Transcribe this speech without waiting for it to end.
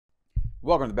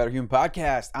Welcome to the Better Human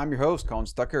Podcast. I'm your host, Colin.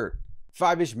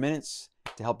 5-ish minutes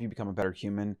to help you become a better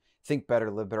human. Think better,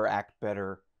 live better, act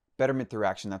better. Betterment through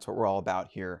action. That's what we're all about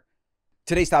here.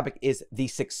 Today's topic is the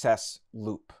success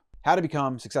loop. How to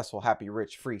become successful, happy,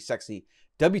 rich, free, sexy,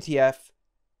 WTF,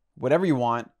 whatever you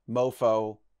want,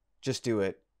 mofo, just do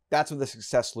it. That's what the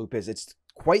success loop is. It's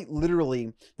quite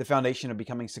literally the foundation of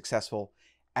becoming successful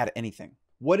at anything.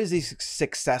 What is a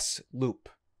success loop?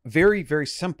 Very, very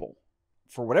simple.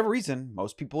 For whatever reason,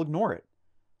 most people ignore it,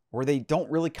 or they don't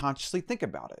really consciously think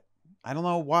about it. I don't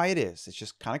know why it is. It's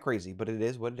just kind of crazy, but it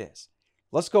is what it is.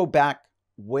 Let's go back,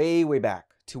 way back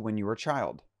to when you were a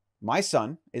child. My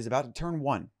son is about to turn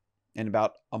 1 in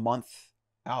about a month.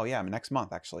 Oh yeah, next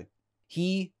month actually.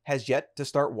 He has yet to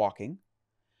start walking,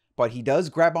 but he does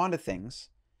grab onto things,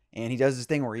 and he does this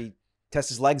thing where he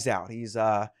tests his legs out.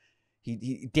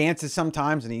 He dances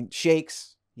sometimes and he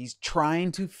shakes. He's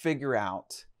trying to figure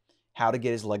out how to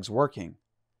get his legs working.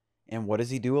 And what does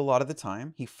he do a lot of the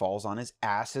time? He falls on his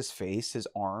ass, his face, his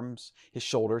arms, his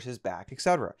shoulders, his back,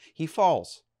 etc. He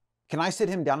falls. Can I sit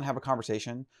him down and have a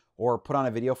conversation or put on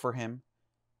a video for him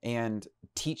and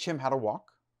teach him how to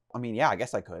walk? I mean, yeah, I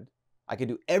guess I could. I could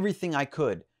do everything I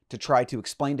could to try to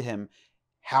explain to him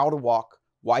how to walk,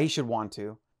 why he should want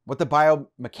to, what the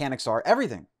biomechanics are,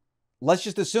 everything. Let's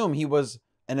just assume he was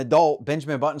an adult,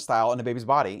 Benjamin Button style, in a baby's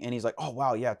body. And he's like, oh,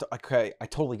 wow, yeah, okay, I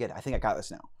totally get it. I think I got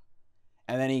this now.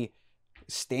 And then he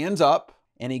stands up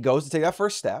and he goes to take that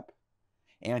first step.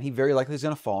 And he very likely is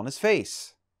going to fall on his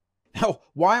face. Now,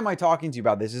 why am I talking to you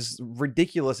about this? This is a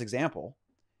ridiculous example.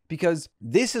 Because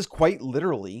this is quite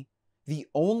literally the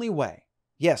only way,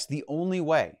 yes, the only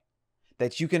way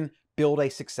that you can build a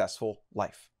successful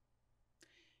life.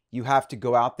 You have to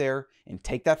go out there and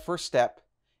take that first step.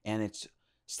 And it's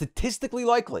statistically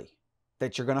likely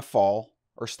that you're going to fall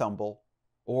or stumble,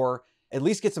 or at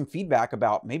least get some feedback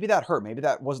about maybe that hurt. Maybe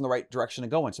that wasn't the right direction to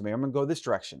go in. So maybe I'm going to go this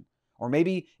direction. Or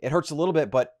maybe it hurts a little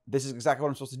bit, but this is exactly what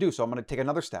I'm supposed to do. So I'm going to take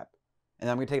another step, and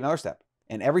then I'm going to take another step.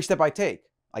 And every step I take,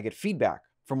 I get feedback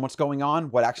from what's going on,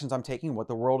 what actions I'm taking, what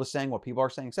the world is saying, what people are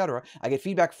saying, etc. I get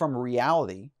feedback from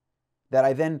reality that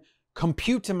I then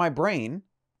compute in my brain,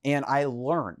 and I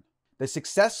learn. The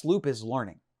success loop is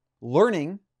learning.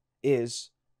 Learning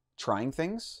is trying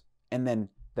things and then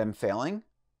them failing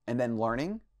and then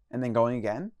learning and then going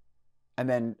again, and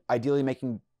then ideally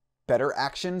making better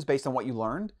actions based on what you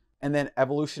learned, and then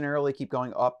evolutionarily keep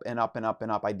going up and up and up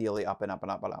and up, ideally up and up and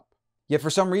up and up. Yet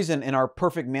for some reason in our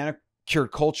perfect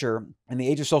manicured culture, in the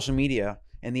age of social media,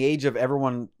 in the age of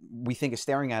everyone we think is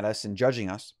staring at us and judging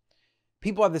us,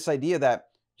 people have this idea that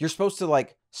you're supposed to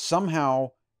like somehow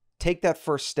take that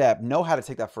first step, know how to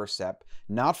take that first step,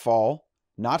 not fall,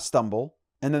 not stumble,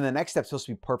 and then the next step is supposed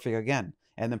to be perfect again,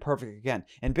 and then perfect again.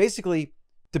 And basically,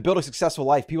 to build a successful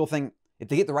life, people think if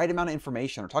they get the right amount of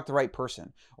information or talk to the right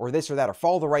person or this or that or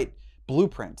follow the right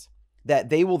blueprint, that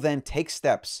they will then take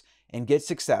steps and get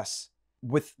success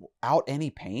without any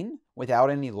pain,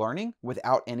 without any learning,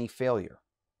 without any failure.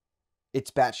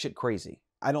 It's batshit crazy.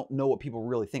 I don't know what people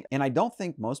really think. And I don't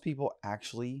think most people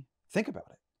actually think about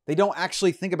it. They don't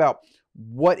actually think about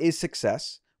what is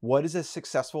success, what is a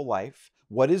successful life,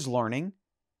 what is learning,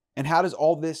 and how does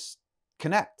all this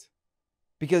connect?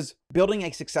 Because building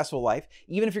a successful life,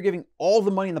 even if you're giving all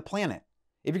the money on the planet,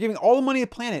 if you're giving all the money on the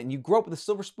planet and you grow up with a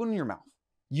silver spoon in your mouth,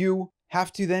 you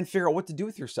have to then figure out what to do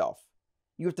with yourself.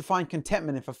 You have to find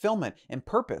contentment and fulfillment and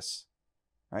purpose,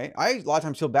 right? I a lot of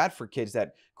times feel bad for kids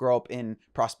that grow up in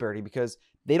prosperity because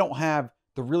they don't have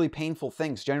the really painful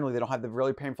things. Generally, they don't have the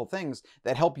really painful things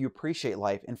that help you appreciate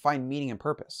life and find meaning and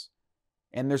purpose.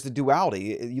 And there's the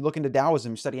duality. You look into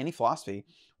Taoism, you study any philosophy.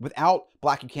 Without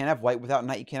black, you can't have white. Without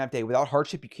night, you can't have day. Without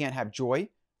hardship, you can't have joy,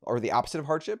 or the opposite of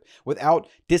hardship. Without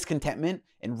discontentment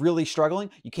and really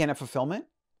struggling, you can't have fulfillment.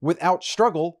 Without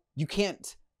struggle, you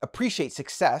can't appreciate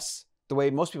success the way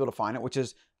most people define it, which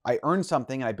is I earned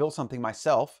something and I built something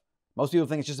myself. Most people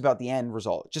think it's just about the end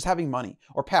result, just having money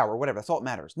or power or whatever. That's all that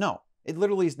matters. No, it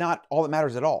literally is not all that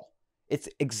matters at all. It's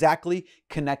exactly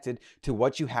connected to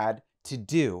what you had to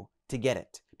do to get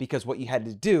it, because what you had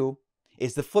to do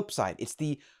is the flip side. It's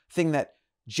the thing that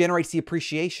generates the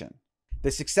appreciation.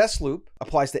 The success loop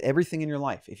applies to everything in your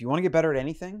life. If you want to get better at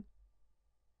anything,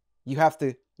 you have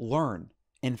to learn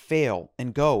and fail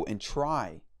and go and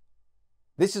try.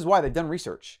 This is why they've done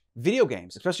research. Video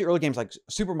games, especially early games like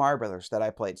Super Mario Brothers that I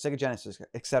played, Sega Genesis,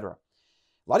 etc.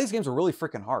 A lot of these games are really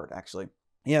freaking hard, actually.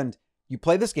 And you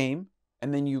play this game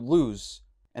and then you lose.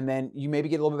 And then you maybe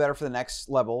get a little bit better for the next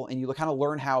level, and you kind of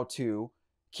learn how to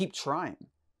keep trying.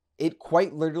 It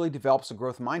quite literally develops a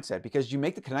growth mindset because you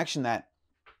make the connection that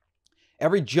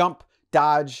every jump,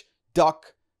 dodge,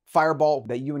 duck, fireball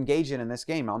that you engage in this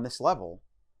game on this level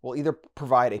will either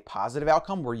provide a positive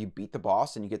outcome where you beat the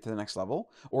boss and you get to the next level,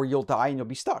 or you'll die and you'll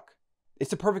be stuck.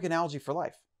 It's a perfect analogy for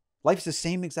life. Life is the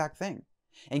same exact thing.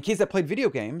 And kids that played video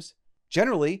games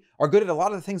generally are good at a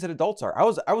lot of the things that adults are.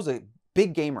 I was a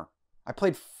big gamer. I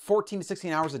played 14 to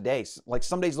 16 hours a day. Like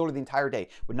some days literally the entire day.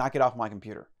 Would not get off my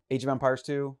computer. Age of Empires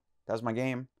 2, that was my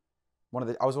game.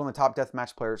 I was one of the top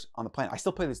deathmatch players on the planet. I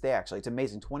still play this day, actually. It's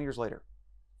amazing, 20 years later.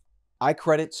 I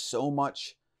credit so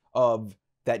much of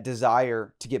that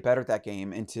desire to get better at that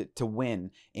game and to win,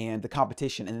 and the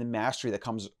competition and the mastery that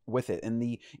comes with it,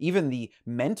 and even the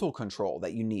mental control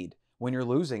that you need when you're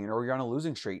losing or you're on a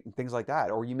losing streak and things like that,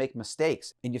 or you make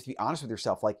mistakes and you have to be honest with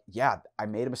yourself, like, yeah, I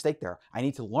made a mistake there. I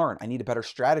need to learn. I need a better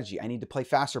strategy. I need to play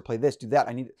faster, play this, do that.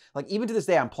 Like, even to this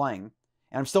day, I'm playing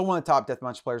and I'm still one of the top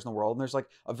deathmatch players in the world. And there's like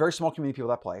a very small community of people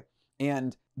that play.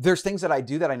 And there's things that I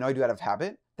do that I know I do out of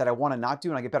habit that I want to not do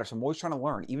and I get better. So I'm always trying to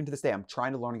learn. Even to this day, I'm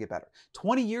trying to learn and get better.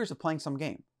 20 years of playing some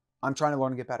game, I'm trying to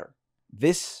learn and get better.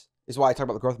 This is why I talk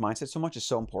about the growth mindset so much. It's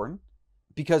so important,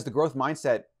 because the growth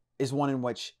mindset is one in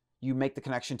which you make the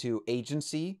connection to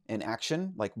agency and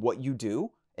action, like what you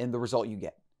do and the result you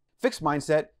get. Fixed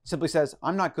mindset simply says,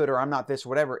 I'm not good or I'm not this or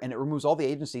whatever, and it removes all the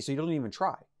agency, so you don't even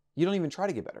try. You don't even try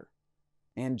to get better.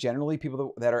 And generally,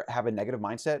 people that have a negative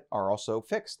mindset are also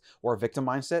fixed, or a victim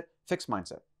mindset, fixed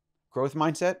mindset. Growth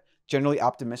mindset, generally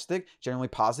optimistic, generally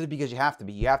positive, because you have to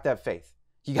be. You have to have faith.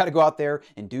 You got to go out there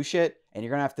and do shit, and you're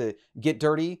going to have to get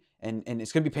dirty, and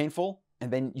it's going to be painful,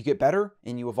 and then you get better,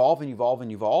 and you evolve, and you evolve, and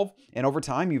you evolve. And over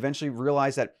time, you eventually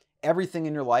realize that everything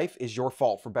in your life is your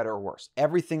fault, for better or worse.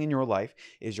 Everything in your life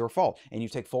is your fault, and you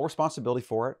take full responsibility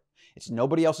for it. It's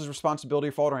nobody else's responsibility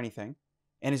or fault or anything.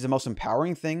 And it's the most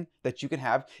empowering thing that you can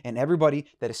have. And everybody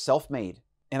that is self-made,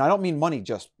 and I don't mean money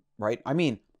just, right? I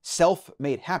mean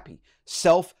self-made happy,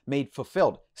 self-made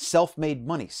fulfilled, self-made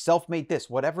money, self-made this,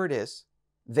 whatever it is,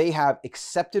 they have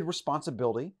accepted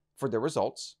responsibility for their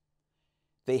results.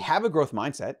 They have a growth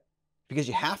mindset, because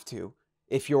you have to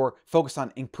if you're focused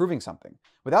on improving something.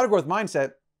 Without a growth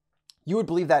mindset, you would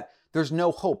believe that there's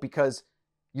no hope because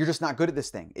you're just not good at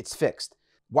this thing. It's fixed.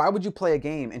 Why would you play a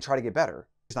game and try to get better?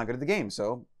 It's not good at the game,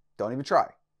 so don't even try.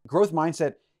 Growth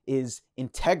mindset is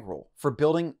integral for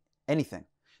building anything.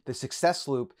 The success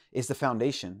loop is the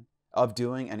foundation of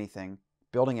doing anything,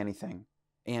 building anything,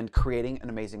 and creating an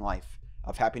amazing life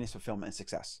of happiness, fulfillment, and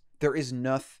success. There is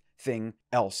nothing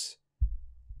else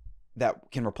that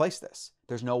can replace this.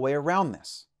 There's no way around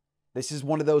this. This is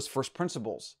one of those first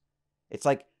principles. It's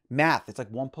like math. It's like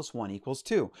 1 + 1 =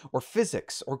 2, or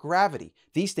physics, or gravity.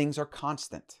 These things are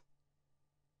constant.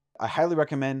 I highly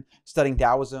recommend studying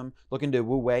Taoism, look into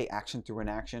Wu Wei, action through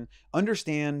inaction,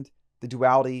 understand the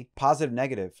duality, positive,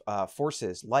 negative,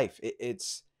 forces, life.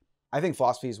 I think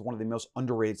philosophy is one of the most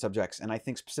underrated subjects, and I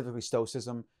think specifically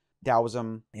Stoicism,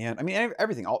 Taoism, and I mean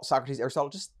everything, Socrates,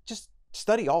 Aristotle, just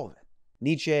study all of it.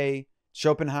 Nietzsche,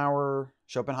 Schopenhauer,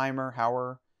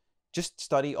 Hauer, just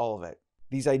study all of it.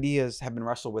 These ideas have been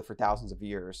wrestled with for thousands of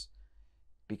years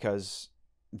because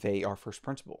they are first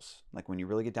principles. Like when you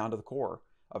really get down to the core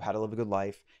of how to live a good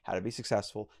life, how to be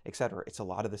successful, etc. It's a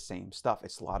lot of the same stuff.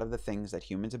 It's a lot of the things that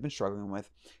humans have been struggling with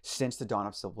since the dawn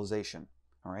of civilization.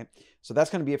 All right. So that's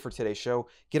going to be it for today's show.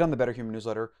 Get on the Better Human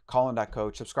newsletter,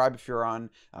 Colin.coach. Subscribe if you're on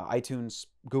iTunes,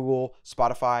 Google,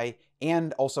 Spotify,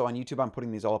 and also on YouTube. I'm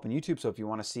putting these all up on YouTube. So if you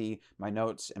want to see my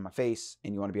notes and my face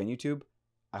and you want to be on YouTube,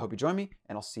 I hope you join me,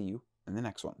 and I'll see you in the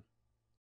next one.